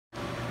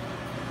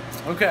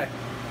Okay.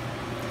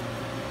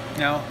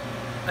 Now,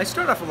 I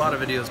start off a lot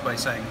of videos by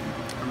saying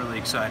I'm really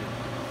excited.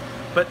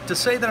 But to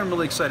say that I'm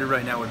really excited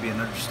right now would be an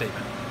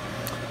understatement.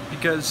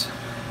 Because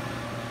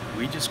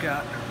we just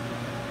got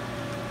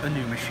a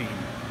new machine.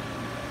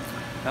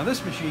 Now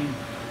this machine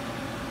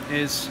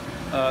is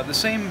the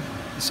same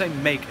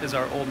make as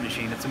our old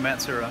machine. It's a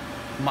Matsuura,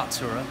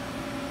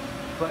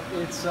 but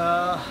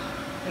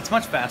it's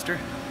much faster,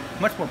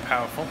 much more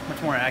powerful,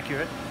 much more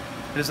accurate.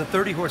 It has a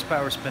 30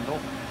 horsepower spindle.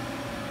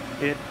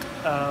 It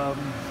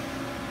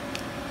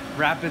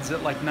rapids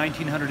at like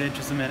 1900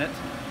 inches a minute,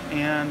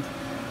 and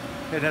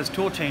it has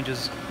tool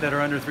changes that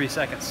are under 3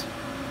 seconds.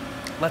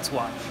 Let's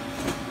watch.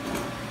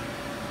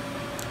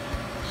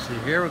 See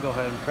here, we'll go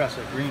ahead and press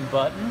a green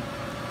button.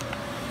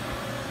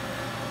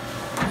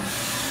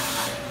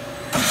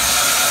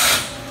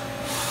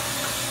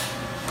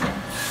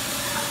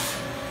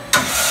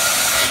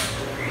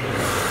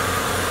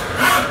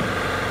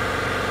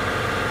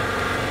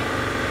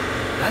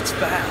 That's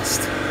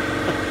fast.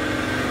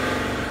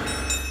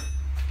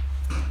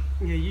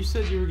 Yeah, you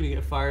said you were gonna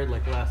get fired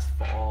like last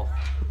fall.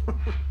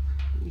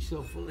 You're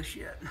so full of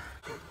shit.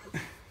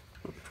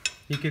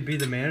 You could be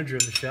the manager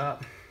of the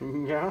shop.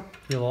 Yeah.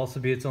 You'll also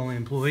be its only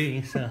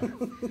employee, so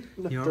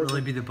you won't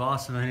really be the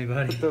boss of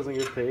anybody. It doesn't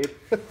get paid.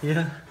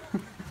 Yeah.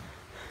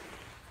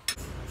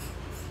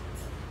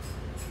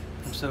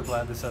 I'm so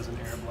glad this has an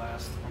air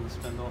blast on the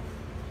spindle.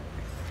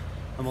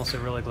 I'm also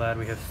really glad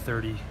we have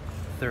 30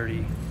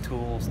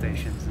 tool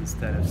stations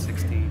instead of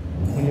 16.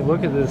 When you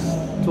look at this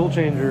tool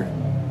changer,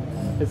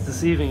 it's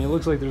deceiving. It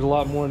looks like there's a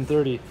lot more than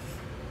 30. It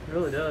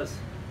really does.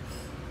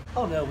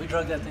 Oh no, we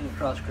drug that thing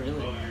across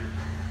Greeley.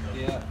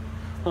 Yeah.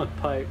 On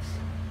pipes.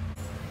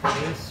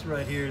 This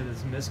right here,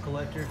 this mist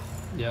collector,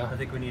 Yeah. I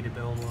think we need to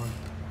build one.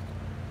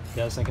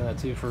 Yeah, I was thinking that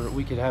too.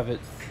 We could have it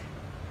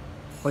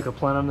like a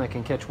plenum that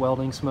can catch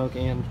welding smoke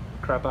and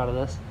crap out of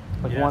this.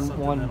 Like Yeah, one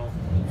that'll-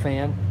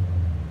 fan.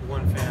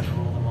 One fan to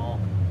rule them all.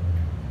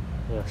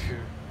 Yes.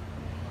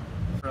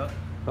 Sure.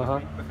 Uh-huh.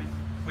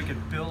 We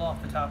could build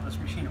off the top of this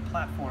machine a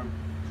platform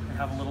and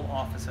have a little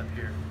office up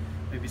here.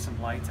 Maybe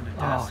some lights and a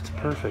desk. Oh, it's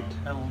perfect.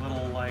 And a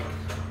little like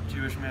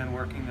Jewish man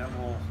working that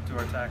will do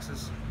our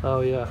taxes.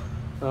 Oh yeah.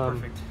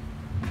 Perfect.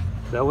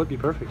 That would be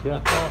perfect. Yeah.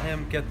 We'll call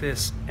him, get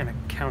this, an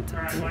accountant.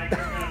 All right, Mike,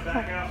 I'm gonna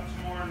back out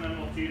some more and then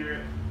we'll teeter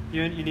it.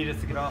 You need us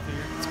to get off of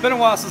here? It's been a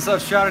while since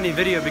I've shot any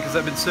video because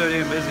I've been so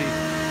damn busy.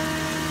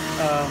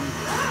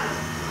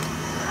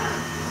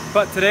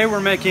 But today we're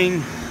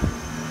making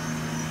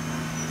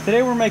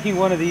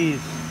one of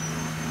these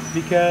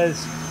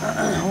because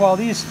while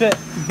these fit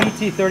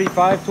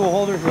BT35 tool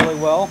holders really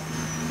well,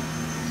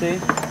 see,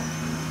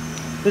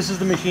 this is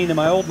the machine that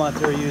my old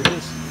Matsuura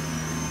uses.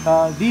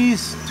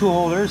 These tool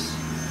holders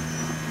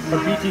are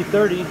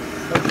BT30.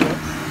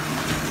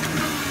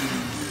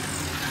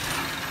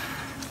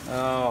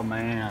 Oh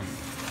man,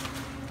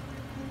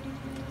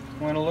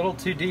 went a little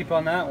too deep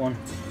on that one.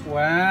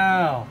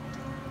 Wow,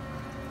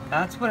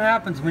 that's what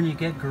happens when you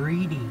get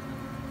greedy.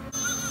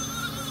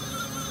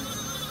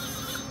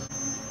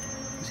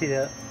 See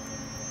that?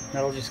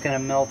 Metal just kind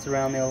of melts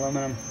around the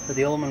aluminum, or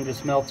the aluminum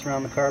just melts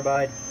around the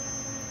carbide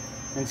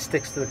and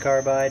sticks to the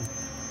carbide.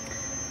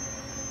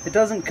 It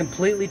doesn't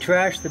completely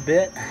trash the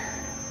bit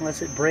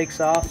unless it breaks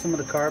off some of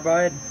the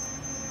carbide.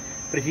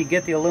 But if you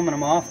get the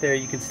aluminum off there,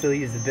 you can still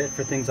use the bit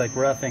for things like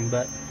roughing.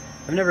 But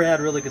I've never had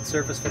really good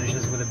surface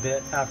finishes with a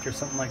bit after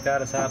something like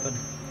that has happened.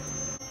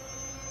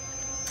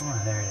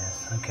 Oh, there it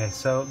is. Okay,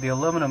 so the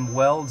aluminum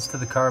welds to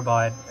the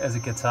carbide as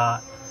it gets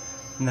hot,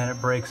 and then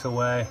it breaks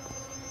away.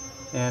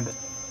 And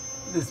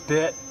this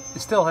bit, it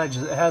still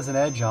has an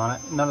edge on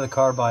it. None of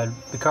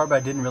the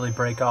carbide didn't really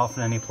break off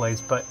in any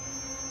place, but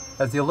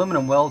as the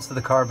aluminum welds to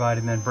the carbide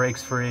and then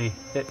breaks free,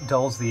 it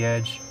dulls the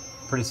edge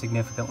pretty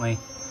significantly.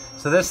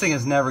 So this thing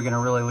is never going to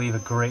really leave a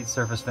great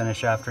surface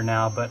finish after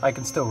now, but I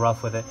can still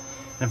rough with it.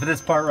 And for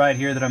this part right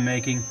here that I'm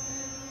making,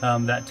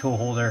 that tool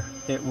holder,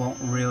 it won't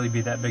really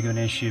be that big of an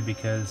issue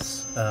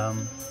because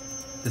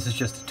this is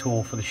just a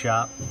tool for the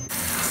shop.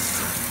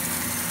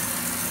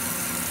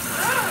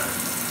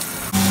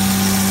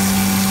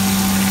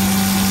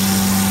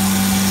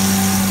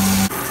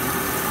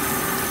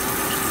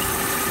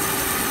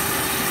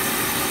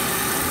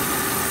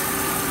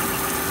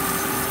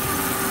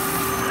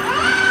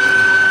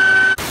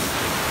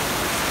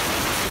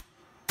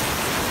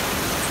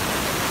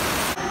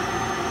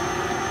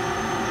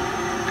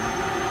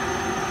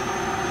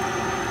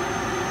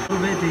 A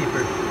little bit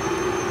deeper.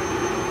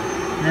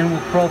 And then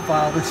we'll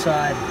profile this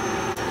side.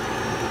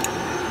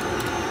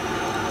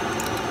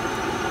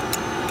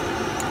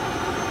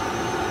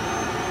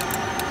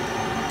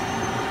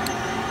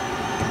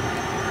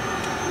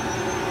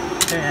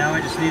 Okay, now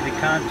we just need to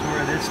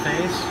contour this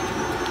face.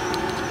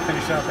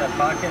 Finish off that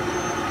pocket.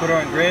 Put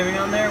our engraving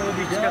on there, we'll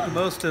be done. Got the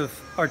most of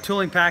our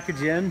tooling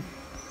package in.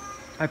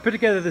 I put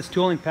together this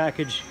tooling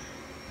package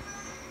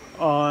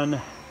on,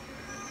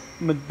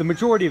 the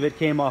majority of it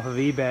came off of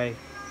eBay.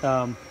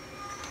 All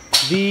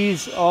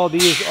these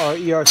are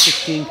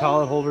ER16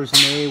 collet holders,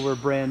 and they were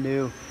brand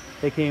new.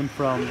 They came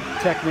from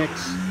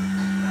Technics,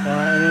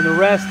 and then the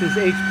rest is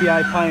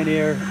HPI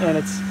Pioneer,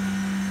 and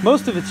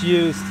most of it's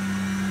used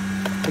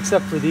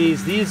except for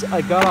these. These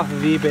I got off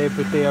of eBay,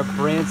 but they are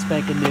brand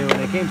spanking new, and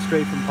they came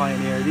straight from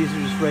Pioneer. These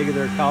are just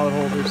regular collet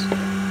holders.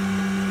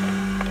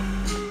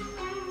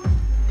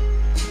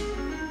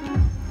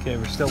 Okay,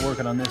 we're still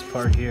working on this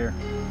part here.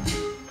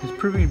 It's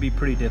proving to be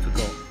pretty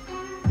difficult.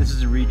 This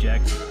is a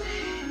reject.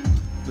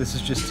 This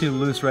is just too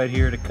loose right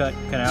here to cut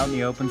kind of out in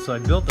the open, so I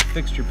built a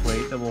fixture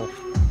plate that will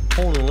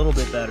hold a little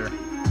bit better.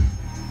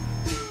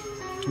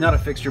 Not a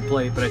fixture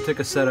plate, but I took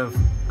a set of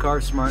Car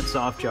Smart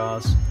soft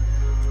jaws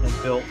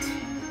and built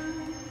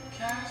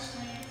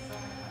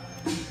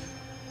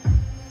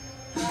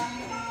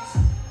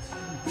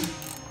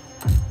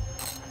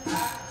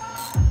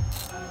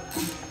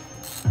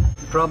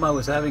the problem I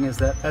was having is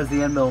that as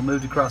the end mill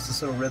moved across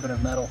this little ribbon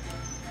of metal,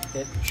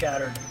 it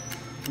shattered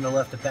from the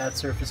left of pad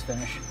surface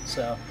finish.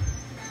 So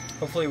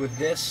hopefully with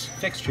this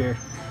fixture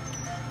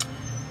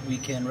we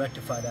can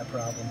rectify that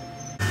problem.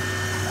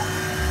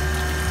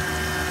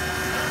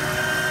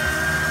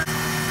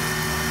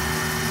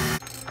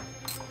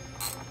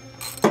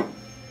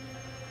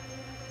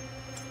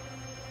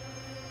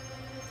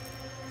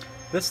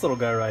 This little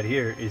guy right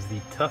here is the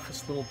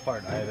toughest little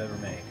part I have ever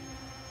made.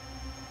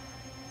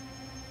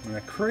 And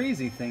the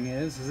crazy thing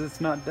is it's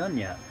not done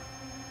yet.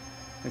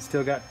 It's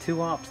still got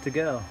 2 ops to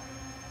go.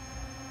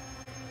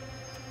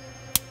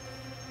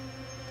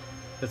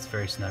 That's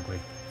very snuggly.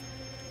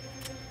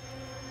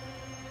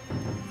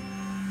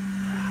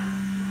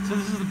 So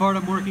this is the part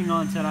I'm working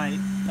on tonight.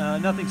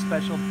 Nothing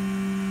special.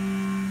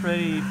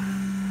 Very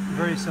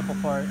simple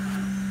part.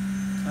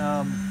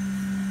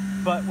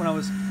 But when I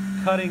was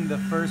cutting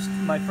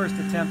my first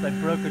attempt, I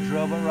broke a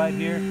drill bit right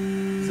here.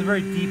 It's a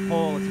very deep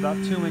hole. It's about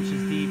 2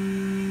 inches deep,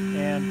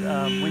 and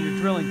when you're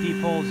drilling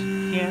deep holes,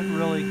 you can't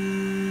really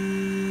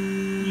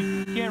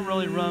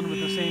run with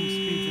the same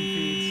speeds and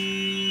feeds.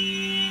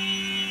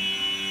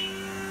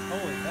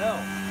 Holy hell!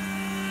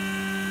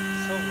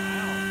 So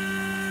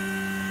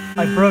loud.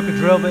 I broke a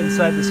drill bit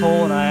inside this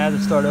hole, and I had to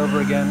start over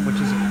again, which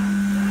is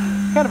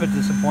kind of a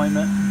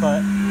disappointment.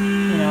 But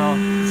you know,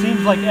 it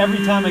seems like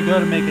every time I go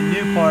to make a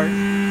new part,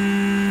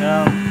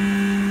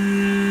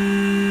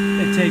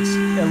 it takes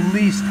at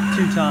least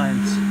 2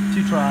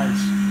 tries.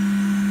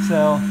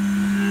 So,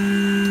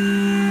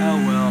 oh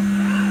well.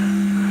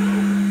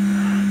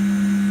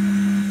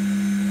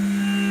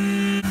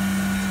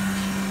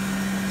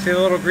 See the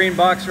little green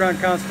box around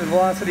constant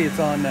velocity? It's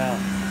on now.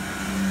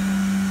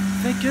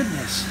 Thank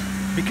goodness,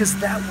 because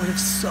that would have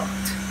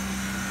sucked.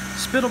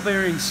 Spindle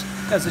bearings,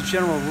 as a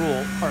general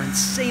rule, are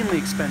insanely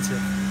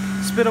expensive.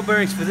 Spindle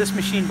bearings for this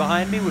machine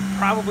behind me would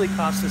probably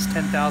cost us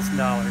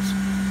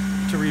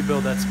 $10,000 to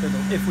rebuild that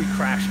spindle if we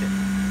crashed it.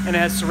 And it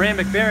has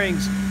ceramic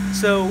bearings,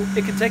 so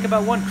it could take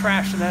about 1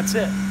 crash and that's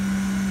it.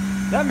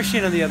 That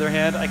machine, on the other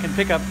hand, I can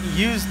pick up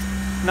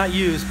not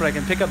used, but I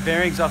can pick up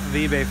bearings off of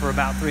eBay for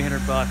about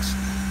 300 bucks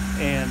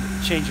and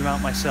change them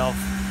out myself.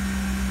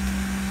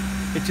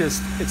 It's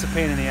a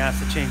pain in the ass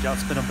to change out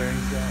spindle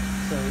bearings though,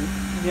 so you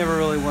never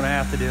really want to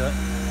have to do it.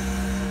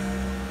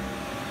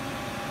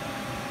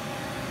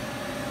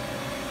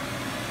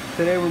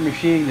 Today we're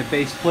machining the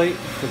base plate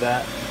for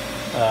that,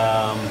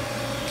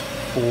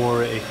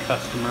 for a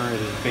customer.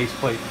 It is a base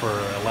plate for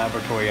a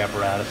laboratory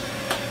apparatus,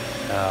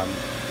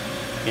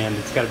 and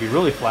it's got to be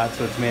really flat,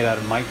 so it's made out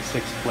of Mike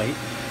 6 plate.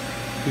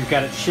 We've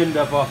got it shinned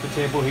up off the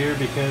table here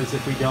because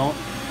if we don't,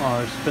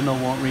 our spindle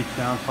won't reach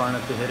down far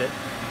enough to hit it.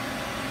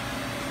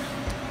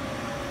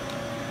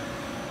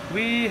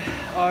 We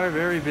are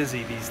very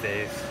busy these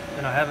days,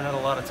 and I haven't had a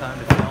lot of time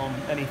to film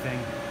anything,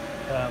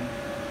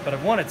 but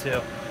I've wanted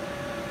to.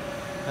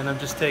 And I'm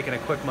just taking a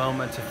quick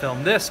moment to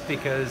film this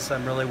because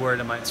I'm really worried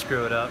I might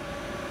screw it up.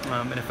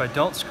 And if I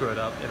don't screw it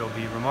up, it'll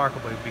be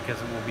remarkable because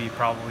it will be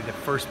probably the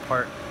first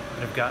part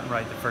that I've gotten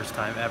right the first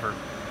time ever.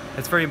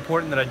 It's very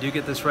important that I do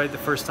get this right the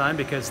first time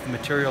because the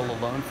material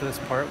alone for this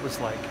part was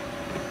like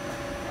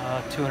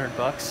 200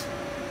 bucks,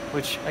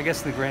 which I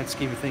guess in the grand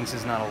scheme of things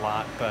is not a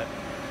lot, but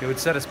it would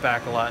set us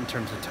back a lot in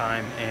terms of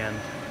time and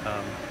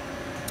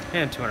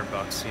 200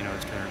 bucks, you know,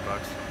 it's 200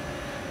 bucks.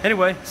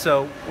 Anyway,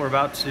 so we're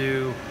about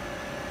to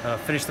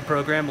finish the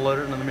program, load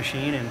it into the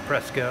machine, and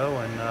press go,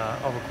 and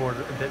I'll record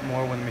a bit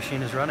more when the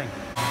machine is running.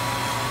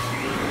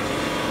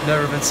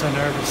 Never been so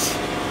nervous.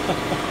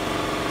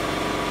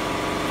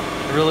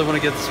 I really want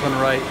to get this one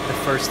right the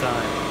first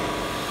time.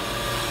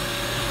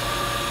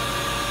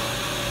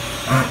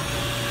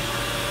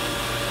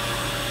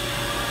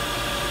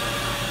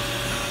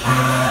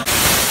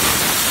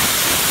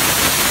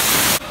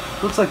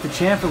 Looks like the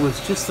chamfer was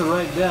just the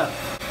right depth.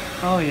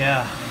 Oh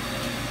yeah.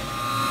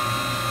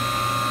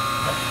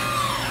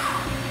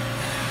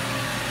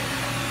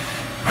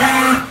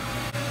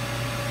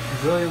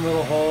 Brilliant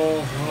little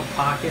holes, little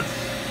pockets.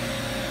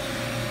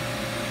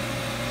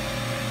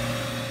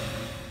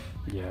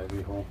 Yeah,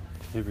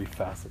 every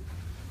facet.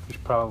 There's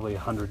probably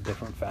 100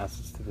 different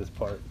facets to this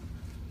part.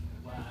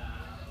 Wow.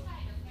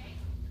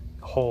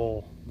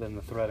 Hole, then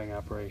the threading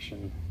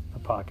operation, a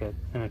pocket,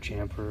 and a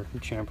chamfer. The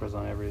chamfer's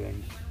on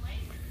everything.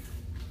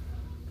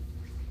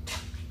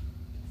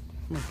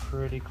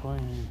 Pretty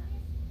clean.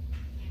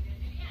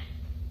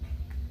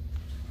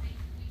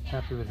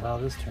 Happy with how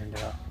this turned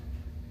out.